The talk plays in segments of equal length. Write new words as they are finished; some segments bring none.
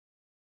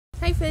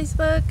Hi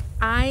Facebook,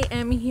 I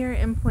am here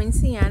in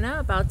Poinciana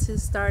about to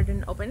start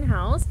an open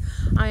house.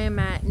 I am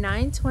at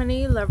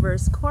 920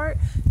 Lovers Court,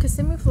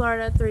 Kissimmee,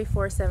 Florida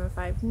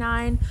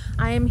 34759.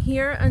 I am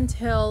here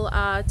until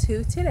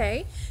 2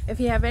 today.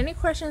 If you have any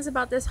questions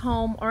about this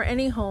home or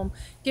any home,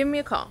 give me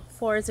a call,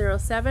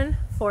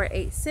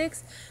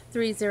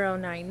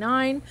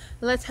 407-486-3099.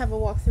 Let's have a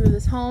walk through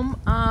this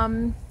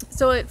home.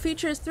 So it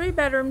features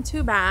 3-bedroom,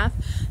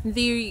 2-bath.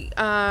 The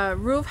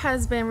roof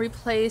has been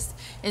replaced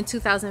in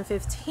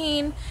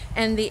 2015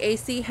 and the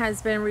AC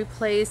has been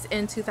replaced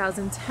in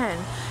 2010.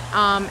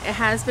 It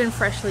has been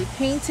freshly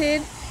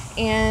painted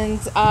and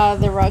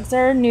the rugs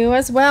are new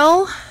as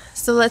well.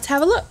 So let's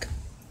have a look.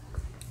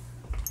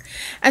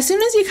 As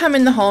soon as you come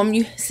in the home,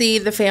 you see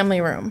the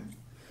family room.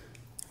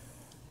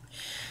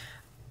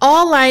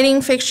 All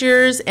lighting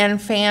fixtures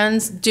and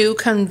fans do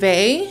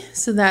convey,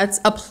 so that's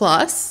a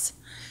plus.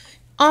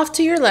 Off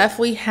to your left,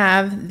 we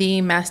have the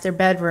master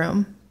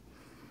bedroom.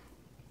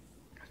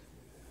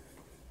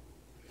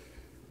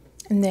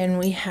 And then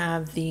we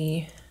have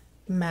the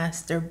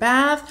master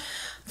bath.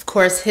 Of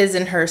course, his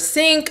and her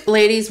sink.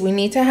 Ladies, we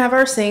need to have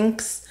our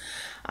sinks.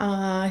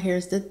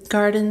 Here's the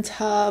garden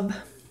tub.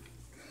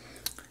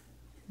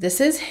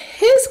 This is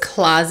his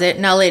closet.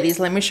 Now, ladies,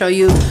 let me show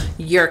you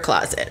your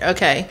closet,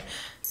 okay?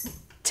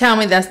 Tell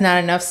me that's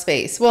not enough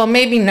space. Well,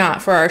 maybe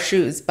not for our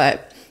shoes,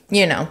 but,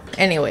 you know,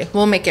 anyway,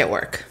 we'll make it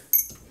work.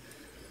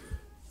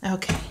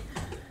 Okay,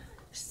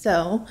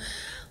 so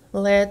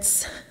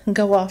let's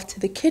go off to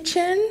the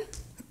kitchen.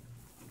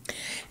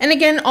 And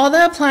again, all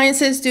the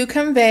appliances do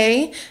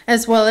convey,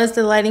 as well as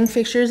the lighting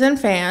fixtures and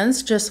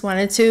fans. Just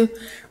wanted to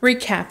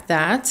recap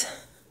that.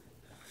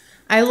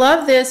 I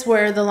love this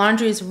where the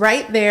laundry is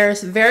right there.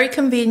 It's very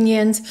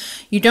convenient.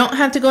 You don't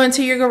have to go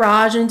into your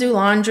garage and do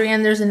laundry,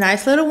 and there's a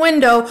nice little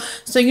window.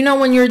 So you know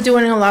when you're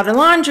doing a lot of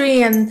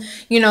laundry and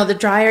you know the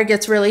dryer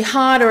gets really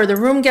hot or the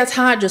room gets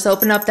hot, just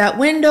open up that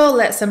window,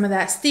 let some of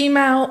that steam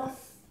out.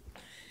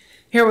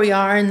 Here we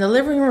are in the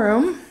living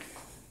room.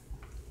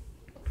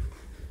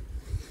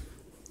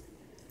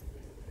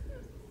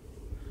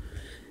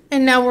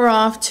 And now we're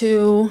off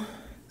to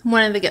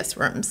one of the guest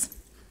rooms.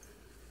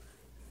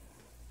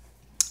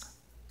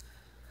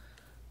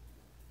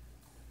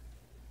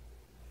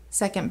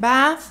 Second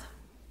bath.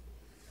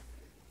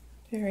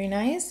 Very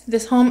nice.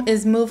 This home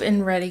is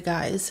move-in ready,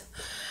 guys.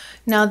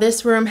 Now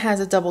this room has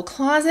a double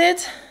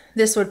closet.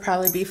 This would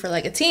probably be for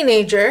like a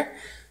teenager.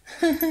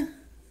 All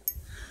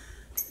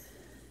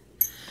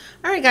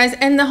right, guys,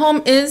 and the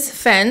home is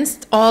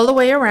fenced all the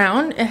way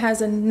around. It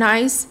has a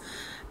nice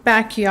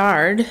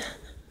backyard.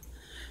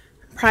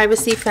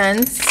 Privacy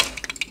fence.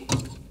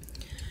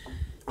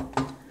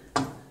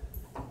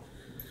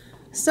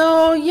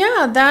 So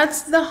yeah,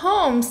 that's the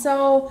home.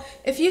 So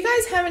if you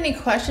guys have any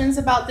questions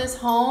about this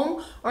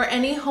home or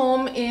any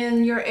home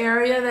in your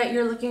area that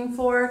you're looking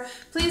for,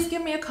 please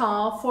give me a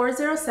call,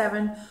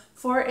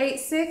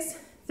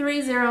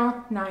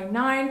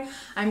 407-486-3099.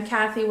 I'm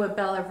Kathy with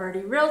Bella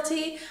Verde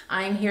Realty.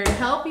 I'm here to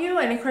help you.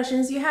 Any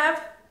questions you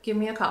have, give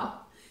me a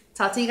call.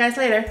 Talk to you guys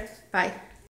later. Bye.